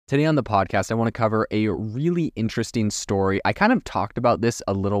Today on the podcast, I want to cover a really interesting story. I kind of talked about this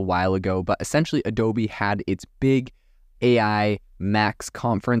a little while ago, but essentially Adobe had its big AI Max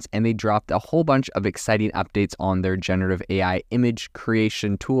conference and they dropped a whole bunch of exciting updates on their generative AI image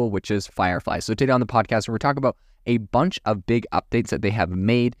creation tool, which is Firefly. So today on the podcast, we're talking about a bunch of big updates that they have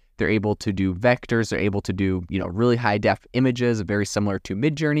made. They're able to do vectors, they're able to do, really high def images, very similar to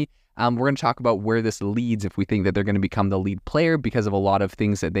Midjourney. We're going to talk about where this leads if we think that they're going to become the lead player because of a lot of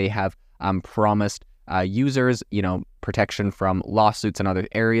things that they have promised users, protection from lawsuits and other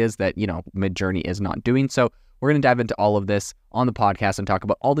areas that, Midjourney is not doing. So we're going to dive into all of this on the podcast and talk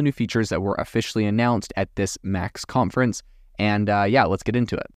about all the new features that were officially announced at this Max conference. And let's get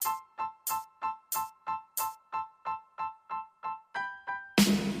into it.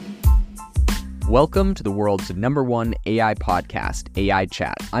 Welcome to the world's #1 AI podcast, AI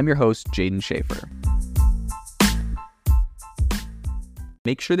Chat. I'm your host, Jaden Schaefer.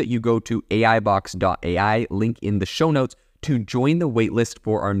 Make sure that you go to aibox.ai, link in the show notes, to join the waitlist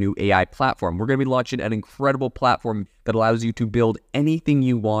for our new AI platform. We're going to be launching an incredible platform that allows you to build anything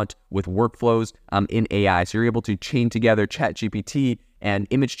you want with workflows in AI. So you're able to chain together ChatGPT and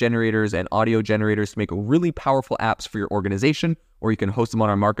image generators and audio generators to make really powerful apps for your organization, or you can host them on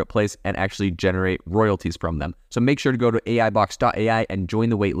our marketplace and actually generate royalties from them. So make sure to go to aibox.ai and join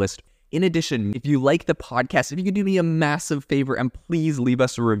the waitlist. In addition, if you like the podcast, if you could do me a massive favor and please leave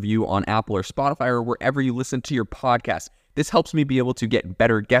us a review on Apple or Spotify or wherever you listen to your podcast. This helps me be able to get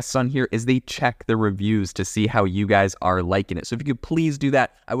better guests on here as they check the reviews to see how you guys are liking it. So if you could please do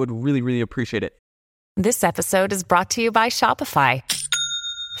that, I would really, really appreciate it. This episode is brought to you by Shopify.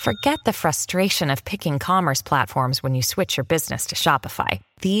 Forget the frustration of picking commerce platforms when you switch your business to Shopify,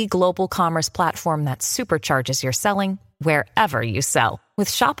 the global commerce platform that supercharges your selling wherever you sell. With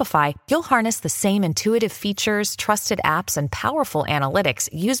Shopify, you'll harness the same intuitive features, trusted apps, and powerful analytics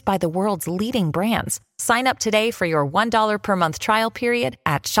used by the world's leading brands. Sign up today for your $1 per month trial period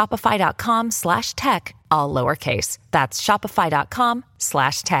at shopify.com/tech, all lowercase. That's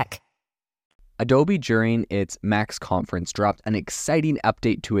shopify.com/tech. Adobe, during its Max conference, dropped an exciting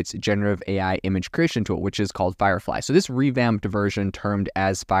update to its generative AI image creation tool, which is called Firefly. So this revamped version, termed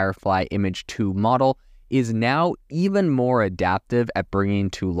as Firefly Image 2 model, is now even more adaptive at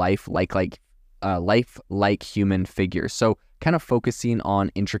bringing to life like human figures. So kind of focusing on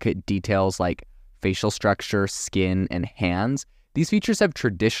intricate details like facial structure, skin, and hands. These features have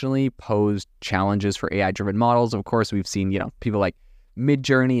traditionally posed challenges for AI-driven models. Of course, we've seen, people like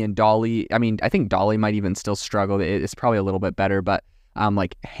Midjourney and Dolly. I mean, I think Dolly might even still struggle. It's probably a little bit better, but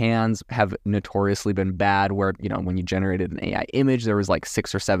like hands have notoriously been bad where, when you generated an AI image, there was like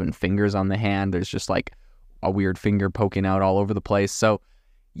 6 or 7 fingers on the hand. There's just like a weird finger poking out all over the place. So,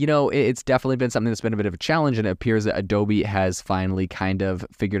 it's definitely been something that's been a bit of a challenge, and it appears that Adobe has finally kind of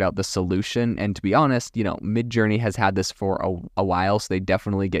figured out the solution. And to be honest, Midjourney has had this for a while, so they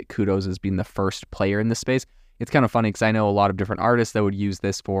definitely get kudos as being the first player in this space. It's kind of funny because I know a lot of different artists that would use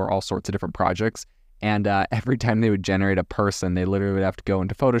this for all sorts of different projects. And every time they would generate a person, they literally would have to go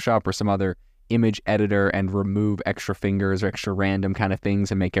into Photoshop or some other image editor and remove extra fingers or extra random kind of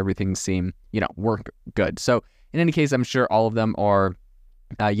things and make everything seem, work good. So in any case, I'm sure all of them are,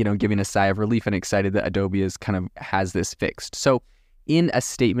 giving a sigh of relief and excited that Adobe has this fixed. So in a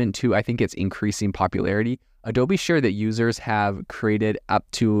statement to, I think, its increasing popularity, Adobe shared that users have created up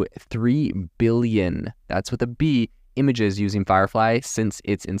to 3 billion, that's with a B, images using Firefly since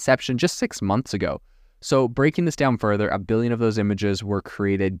its inception just 6 months ago. So breaking this down further, 1 billion of those images were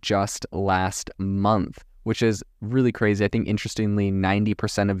created just last month, which is really crazy. I think, interestingly,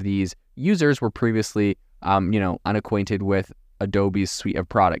 90% of these users were previously, unacquainted with Adobe's suite of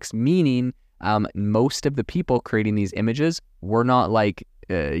products, meaning most of the people creating these images were not like,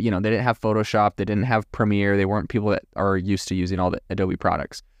 they didn't have Photoshop, they didn't have Premiere, they weren't people that are used to using all the Adobe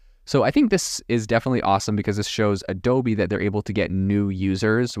products. So I think this is definitely awesome because this shows Adobe that they're able to get new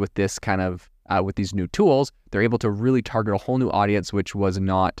users with this kind of, with these new tools. They're able to really target a whole new audience, which was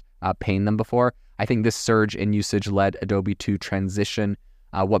not paying them before. I think this surge in usage led Adobe to transition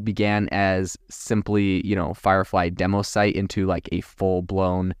what began as simply, Firefly demo site into like a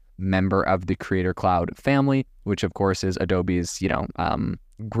full-blown member of the Creator Cloud family, which of course is Adobe's,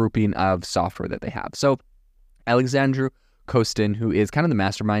 grouping of software that they have. So Alexandru Kostin, who is kind of the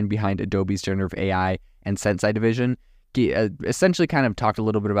mastermind behind Adobe's generative AI and Sensei division, essentially kind of talked a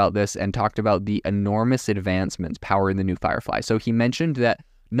little bit about this and talked about the enormous advancements powering the new Firefly. So he mentioned that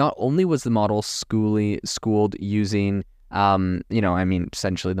not only was the model schooled using,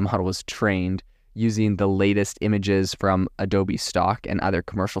 essentially the model was trained using the latest images from Adobe stock and other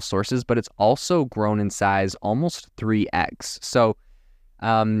commercial sources, but it's also grown in size almost 3x. So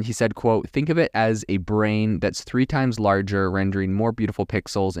He said, quote, "Think of it as a brain that's 3 times larger, rendering more beautiful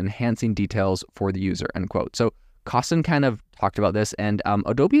pixels, enhancing details for the user," end quote. So Costin kind of talked about this, and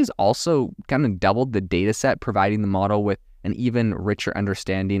Adobe has also kind of doubled the data set, providing the model with an even richer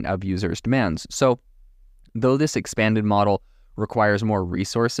understanding of users' demands. So though this expanded model requires more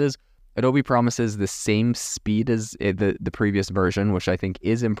resources, Adobe promises the same speed as the previous version, which I think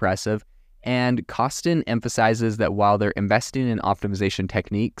is impressive. And Costin emphasizes that while they're investing in optimization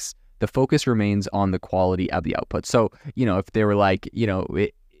techniques, the focus remains on the quality of the output. So, if they were like,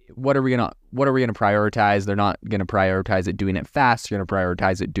 what are we gonna prioritize? They're not gonna prioritize it doing it fast. They're gonna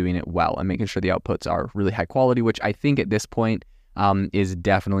prioritize it doing it well and making sure the outputs are really high quality, which I think at this point is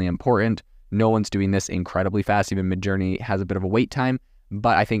definitely important. No one's doing this incredibly fast. Even Midjourney has a bit of a wait time,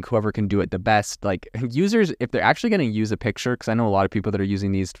 but I think whoever can do it the best, like users, if they're actually going to use a picture, because I know a lot of people that are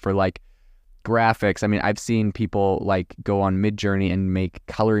using these for like graphics. I mean, I've seen people like go on Midjourney and make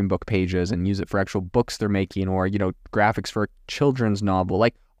coloring book pages and use it for actual books they're making, or, graphics for a children's novel,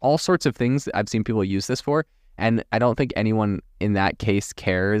 like all sorts of things that I've seen people use this for. And I don't think anyone in that case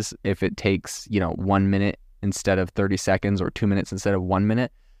cares if it takes, 1 minute instead of 30 seconds or 2 minutes instead of 1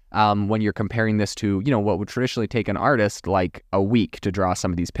 minute. When you're comparing this to, what would traditionally take an artist like a week to draw some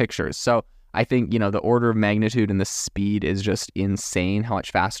of these pictures. So I think, the order of magnitude and the speed is just insane, how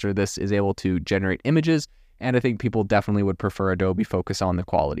much faster this is able to generate images. And I think people definitely would prefer Adobe focus on the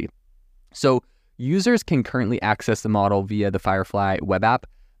quality. So users can currently access the model via the Firefly web app,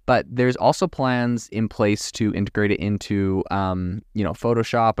 but there's also plans in place to integrate it into,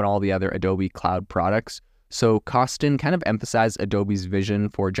 Photoshop and all the other Adobe cloud products. So Costin kind of emphasized Adobe's vision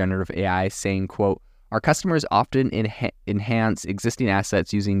for generative AI, saying, quote, "Our customers often enhance existing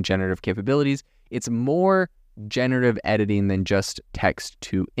assets using generative capabilities. It's more generative editing than just text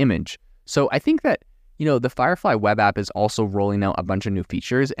to image." So I think that, the Firefly web app is also rolling out a bunch of new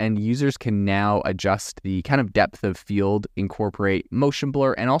features, and users can now adjust the kind of depth of field, incorporate motion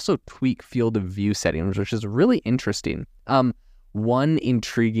blur, and also tweak field of view settings, which is really interesting. One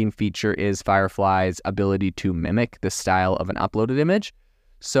intriguing feature is Firefly's ability to mimic the style of an uploaded image.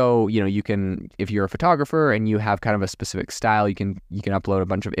 So, you can, if you're a photographer and you have kind of a specific style, you can upload a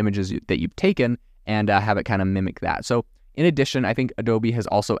bunch of images that you've taken and have it kind of mimic that. So in addition, I think Adobe has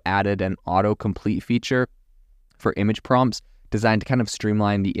also added an autocomplete feature for image prompts designed to kind of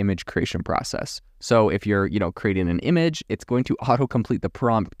streamline the image creation process. So if you're, creating an image, it's going to autocomplete the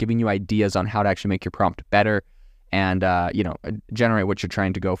prompt, giving you ideas on how to actually make your prompt better and, generate what you're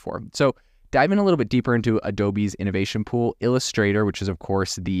trying to go for. So diving a little bit deeper into Adobe's innovation pool, Illustrator, which is of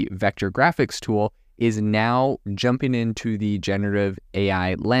course the vector graphics tool, is now jumping into the generative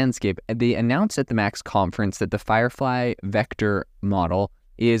AI landscape. They announced at the Max conference that the Firefly vector model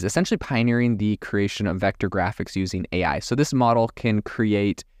is essentially pioneering the creation of vector graphics using AI. So this model can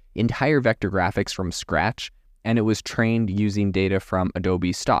create entire vector graphics from scratch, and it was trained using data from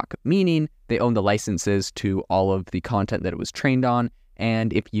Adobe stock, meaning they own the licenses to all of the content that it was trained on.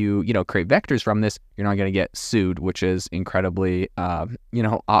 And if you, create vectors from this, you're not going to get sued, which is incredibly,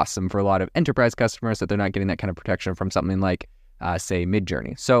 awesome for a lot of enterprise customers, that they're not getting that kind of protection from something like, say,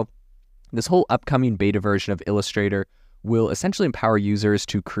 Midjourney. So this whole upcoming beta version of Illustrator will essentially empower users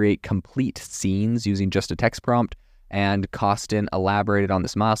to create complete scenes using just a text prompt. And Costin elaborated on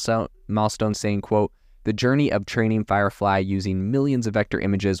this milestone saying, quote, "The journey of training Firefly using millions of vector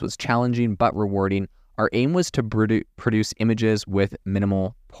images was challenging but rewarding. Our aim was to produce images with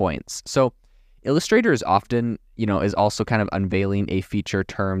minimal points." So Illustrator is often, is also kind of unveiling a feature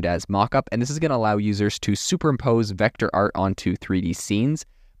termed as mockup, and this is going to allow users to superimpose vector art onto 3D scenes.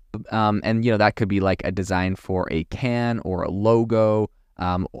 And, that could be like a design for a can or a logo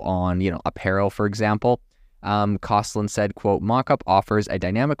on, apparel, for example. Costin said, quote, "Mockup offers a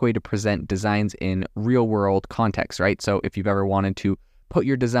dynamic way to present designs in real-world context," right? So if you've ever wanted to put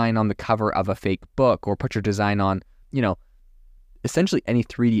your design on the cover of a fake book or put your design on, essentially any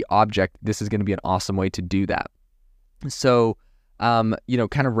 3D object, this is going to be an awesome way to do that. So, kind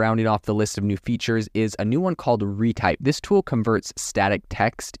of rounding off the list of new features is a new one called Retype. This tool converts static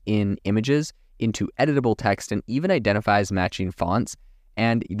text in images into editable text and even identifies matching fonts.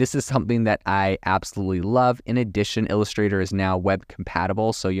 And this is something that I absolutely love. In addition, Illustrator is now web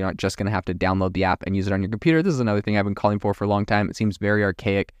compatible, so you're not just going to have to download the app and use it on your computer. This is another thing I've been calling for a long time. It seems very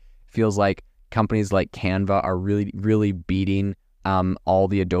archaic. Feels like companies like Canva are really, really beating all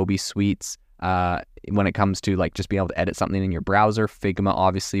the Adobe suites when it comes to like just being able to edit something in your browser. Figma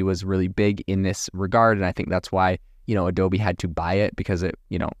obviously was really big in this regard, and I think that's why, Adobe had to buy it, because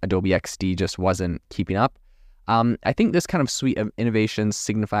Adobe XD just wasn't keeping up. I think this kind of suite of innovations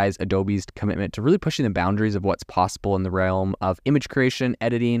signifies Adobe's commitment to really pushing the boundaries of what's possible in the realm of image creation,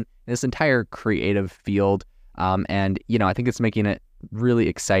 editing, this entire creative field. And I think it's making it really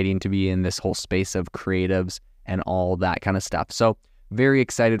exciting to be in this whole space of creatives and all that kind of stuff. So very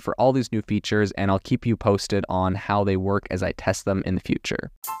excited for all these new features, and I'll keep you posted on how they work as I test them in the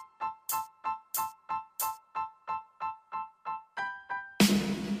future.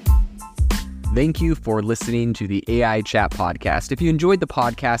 Thank you for listening to the AI Chat Podcast. If you enjoyed the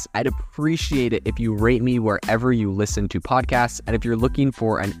podcast, I'd appreciate it if you rate me wherever you listen to podcasts. And if you're looking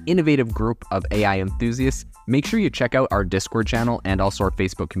for an innovative group of AI enthusiasts, make sure you check out our Discord channel and also our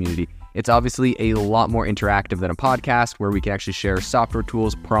Facebook community. It's obviously a lot more interactive than a podcast, where we can actually share software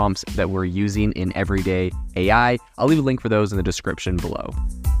tools, prompts that we're using in everyday AI. I'll leave a link for those in the description below.